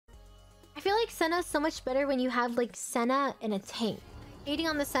Senna so much better when you have like Senna in a tank. Hating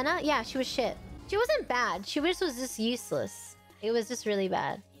on the Senna? Yeah, she was shit. She wasn't bad. She was just useless. It was just really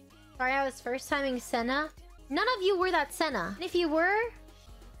bad. Sorry, I was first timing Senna. None of you were that Senna. And if you were...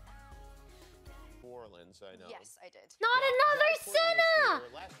 Orleans, I know. Yes, I did. Not another Senna!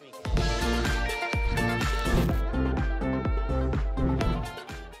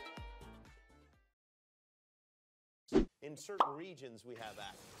 In certain regions, we have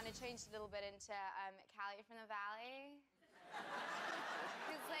accents. And I changed a little bit into Callie from the Valley.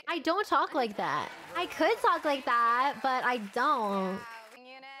 I don't talk like that. I could talk like that, but I don't.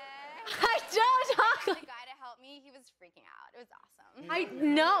 I don't talk like... The guy to help me, he was freaking out. It was awesome. I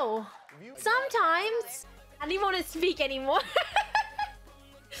know. Sometimes I don't even want to speak anymore.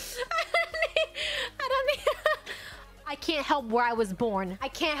 I can't help where I was born. I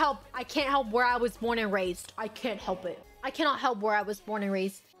can't help where I was born and raised. I can't help it. I cannot help where I was born and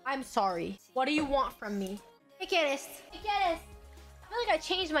raised. I'm sorry. What do you want from me? ¿Qué quieres? ¿Qué quieres? I feel like I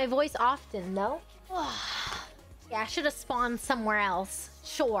change my voice often, no? Yeah, I should have spawned somewhere else.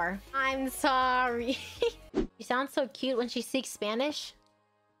 Sure. I'm sorry. She sounds so cute when she speaks Spanish.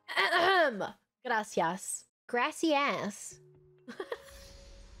 Gracias. Gracias.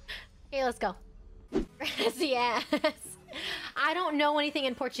 Okay, let's go. Gracias. I don't know anything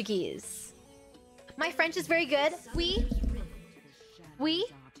in Portuguese. My French is very good. Oui.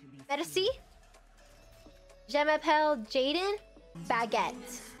 Merci. Je m'appelle Jaden.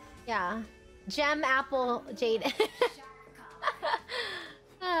 Baguette. Yeah. Gem apple Jaden.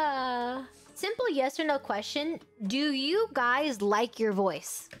 Simple yes or no question. Do you guys like your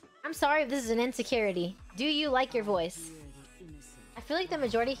voice? I'm sorry if this is an insecurity. Do you like your voice? I feel like the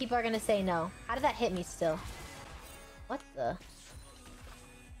majority of people are gonna say no. How did that hit me still? What the?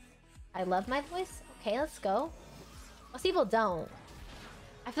 I love my voice? Okay, let's go. Most people don't.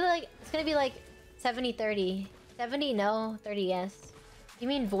 I feel like it's gonna be like 70-30. 70 no, 30 yes. You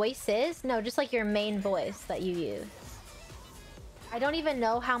mean voices? No, just like your main voice that you use. I don't even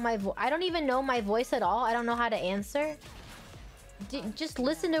know how I don't even know my voice at all. I don't know how to answer. Just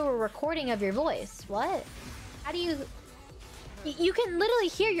listen to a recording of your voice. What? How do you... You can literally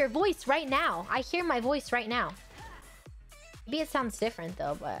hear your voice right now. I hear my voice right now. Maybe it sounds different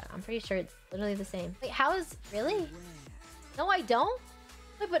though, but I'm pretty sure it's literally the same. Wait, how is... Really? No, I don't?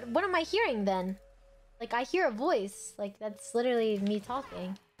 Wait, but what am I hearing then? Like, I hear a voice. Like, that's literally me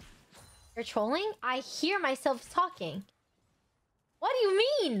talking. You're trolling? I hear myself talking. What do you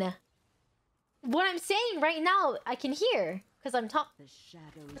mean? What I'm saying right now, I can hear. Because I'm talking.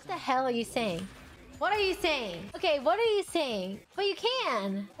 What the hell are you saying? What are you saying? Okay, what are you saying? But you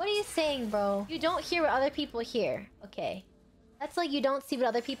can. What are you saying, bro? You don't hear what other people hear. Okay. That's like you don't see what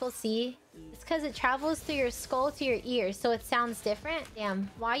other people see. It's because it travels through your skull to your ears, so it sounds different.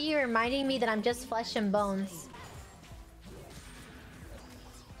 Damn, why are you reminding me that I'm just flesh and bones?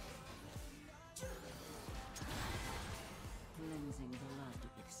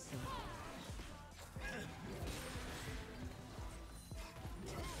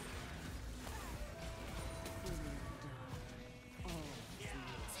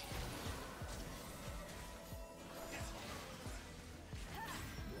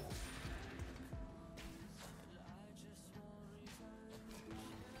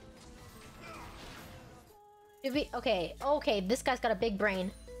 Okay, this guy's got a big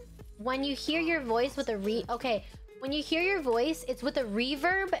brain. When you hear your voice with a when you hear your voice, it's with a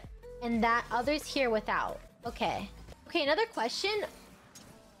reverb and that others hear without. Okay, another question.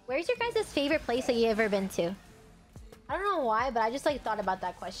 Where's your guys' favorite place that you ever been to? I don't know why, but I just like thought about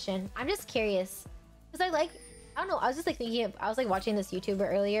that question. I'm just curious. Because I don't know, I was just like thinking of, I was like watching this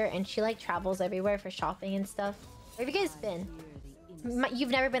YouTuber earlier and she like travels everywhere for shopping and stuff. Where have you guys been?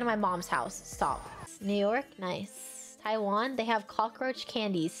 You've never been to my mom's house. Stop. New York? Nice. Taiwan? They have cockroach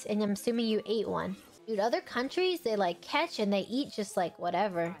candies, and I'm assuming you ate one. Dude, other countries, they like catch and they eat just like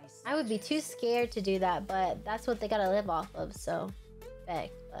whatever. I would be too scared to do that, but that's what they gotta live off of, so... But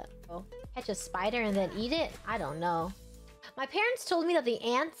oh, catch a spider and then eat it? I don't know. My parents told me that the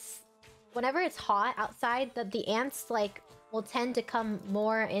ants, whenever it's hot outside, that the ants like will tend to come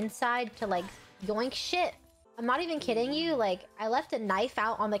more inside to like yoink shit. I'm not even kidding you. Like, I left a knife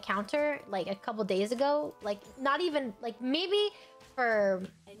out on the counter like a couple days ago. Like, not even like maybe for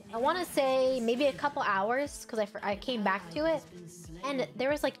I want to say maybe a couple hours because I came back to it and there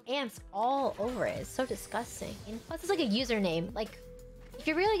was like ants all over it. It's so disgusting. And plus, it's like a username. Like, if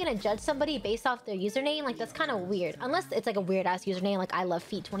you're really gonna judge somebody based off their username, like that's kind of weird. Unless it's like a weird ass username, like I love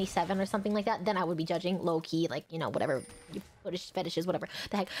feet 27 or something like that, then I would be judging low key, like, you know, whatever fetishes, whatever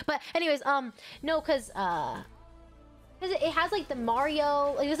the heck. But anyways, no, because Because it has like the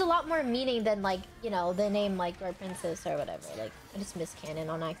Mario, like there's a lot more meaning than like, you know, the name like YourPrincess or whatever. Like I just missed canon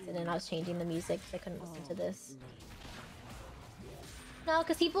on accident. I was changing the music because I couldn't listen to this. No,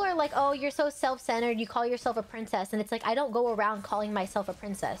 because people are like, oh, you're so self-centered, you call yourself a princess. And it's like, I don't go around calling myself a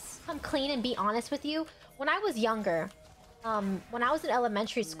princess. Come clean and be honest with you. When I was younger, when I was in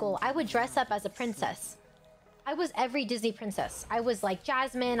elementary school, I would dress up as a princess. I was every Disney princess. I was like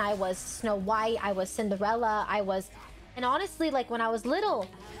Jasmine, I was Snow White, I was Cinderella, I was... And honestly, like when I was little,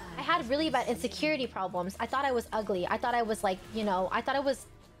 I had really bad insecurity problems. I thought I was ugly. I thought I was like, you know, I thought I was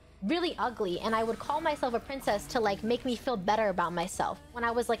really ugly, and I would call myself a princess to like make me feel better about myself when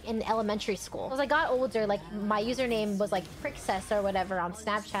I was like in elementary school. As I got older, like my username was like Princess or whatever on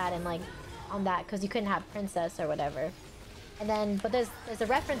Snapchat and like on that because you couldn't have princess or whatever. And then, but there's a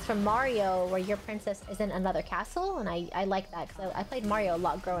reference from Mario where your princess is in another castle, and I like that because I played Mario a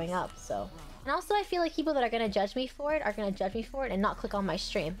lot growing up. So, and also I feel like people that are gonna judge me for it are gonna judge me for it and not click on my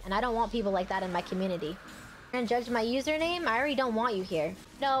stream, and I don't want people like that in my community. And judge my username? I already don't want you here.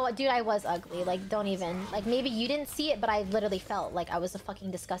 No, dude, I was ugly. Like, don't even. Like, maybe you didn't see it, but I literally felt like I was a fucking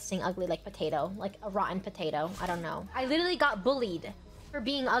disgusting, ugly, like, potato. Like, a rotten potato. I don't know. I literally got bullied for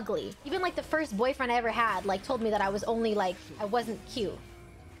being ugly. Even, like, the first boyfriend I ever had, like, told me that I was only, like, I wasn't cute.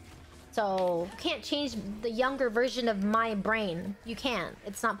 So, you can't change the younger version of my brain. You can't.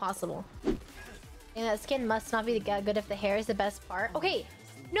 It's not possible. And that skin must not be good if the hair is the best part. Okay.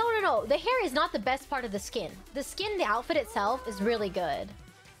 No. The hair is not the best part of the skin. The skin, the outfit itself is really good.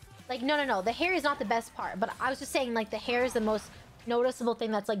 Like, no. The hair is not the best part. But I was just saying, like, the hair is the most noticeable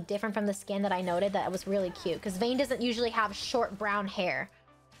thing that's, like, different from the skin that I noted that was really cute. Because Vayne doesn't usually have short brown hair.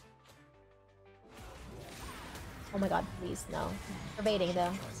 Oh my god, please, no. We're baiting,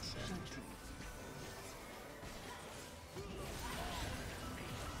 though.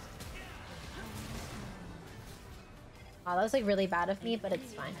 Oh, that was like really bad of me, but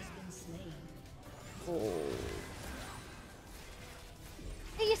it's fine. Ooh.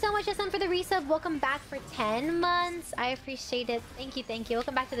 Thank you so much, Jason, for the resub. Welcome back for 10 months. I appreciate it. Thank you, thank you.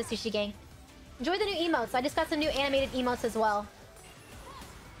 Welcome back to the Sushi Gang. Enjoy the new emotes. I just got some new animated emotes as well.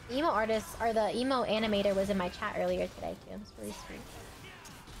 The emo artist, or the emo animator was in my chat earlier today, too. It's really sweet.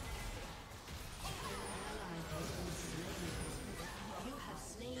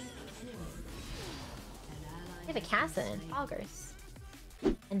 I have a Cassin, Augers.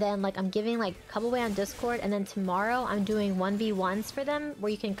 And then like I'm giving like a couple away on Discord, and then tomorrow I'm doing 1v1s for them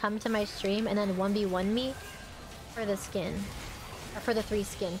where you can come to my stream and then 1v1 me for the skin. Or for the 3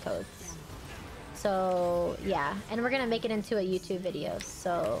 skin codes. So yeah, and we're gonna make it into a YouTube video,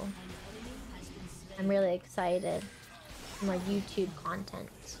 so I'm really excited for more YouTube content.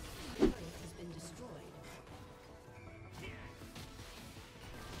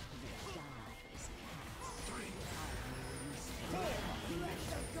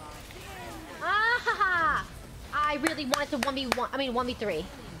 Ah! I really wanted to 1v1, I mean 1v3.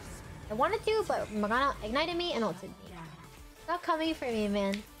 I wanted to, but Morgana ignited me and ulted me. Stop coming for me,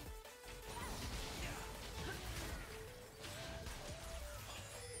 man.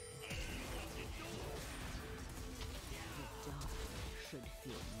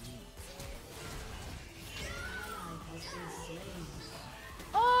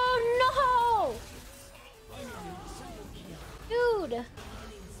 Oh no! Dude!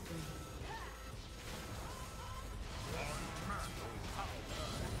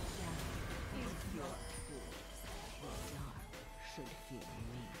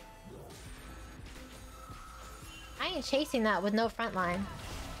 I ain't chasing that with no front line.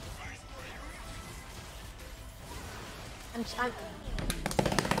 I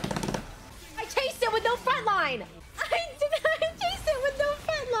chased it with no front line! I chased it with no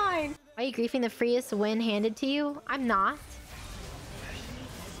front line! Are you griefing the freest win handed to you? I'm not.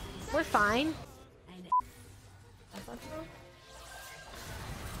 We're fine.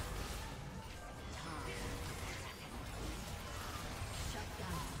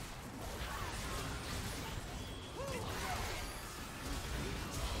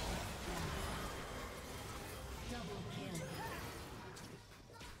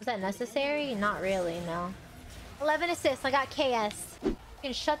 Was that necessary? Not really, no. 11 assists, I got KS. You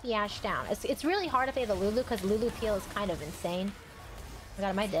can shut the Ashe down. It's really hard to play the Lulu because Lulu peel is kind of insane. Oh my god,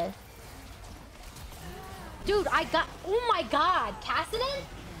 am I dead? Dude, I got... Oh my god! Cassidon?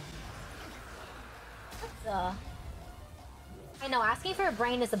 What the... I know, asking for a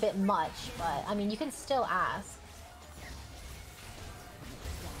brain is a bit much, but I mean, you can still ask.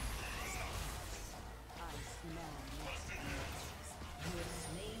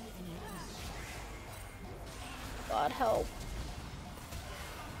 God help.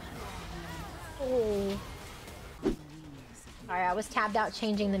 Oh. Sorry, I was tabbed out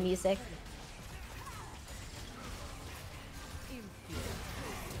changing the music.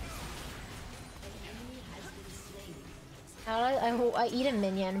 I eat a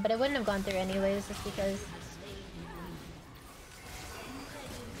minion, but it wouldn't have gone through anyways, just because.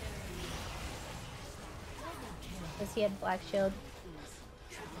 Because he had black shield.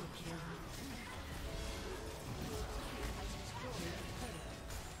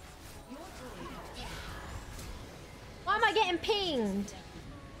 Why am I getting pinged?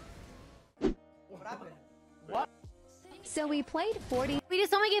 What happened? What? So we played 40. We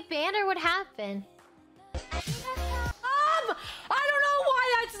just only get banned, or what happened? I don't know why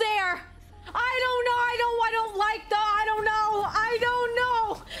that's there. I don't know. I don't like the. I don't know.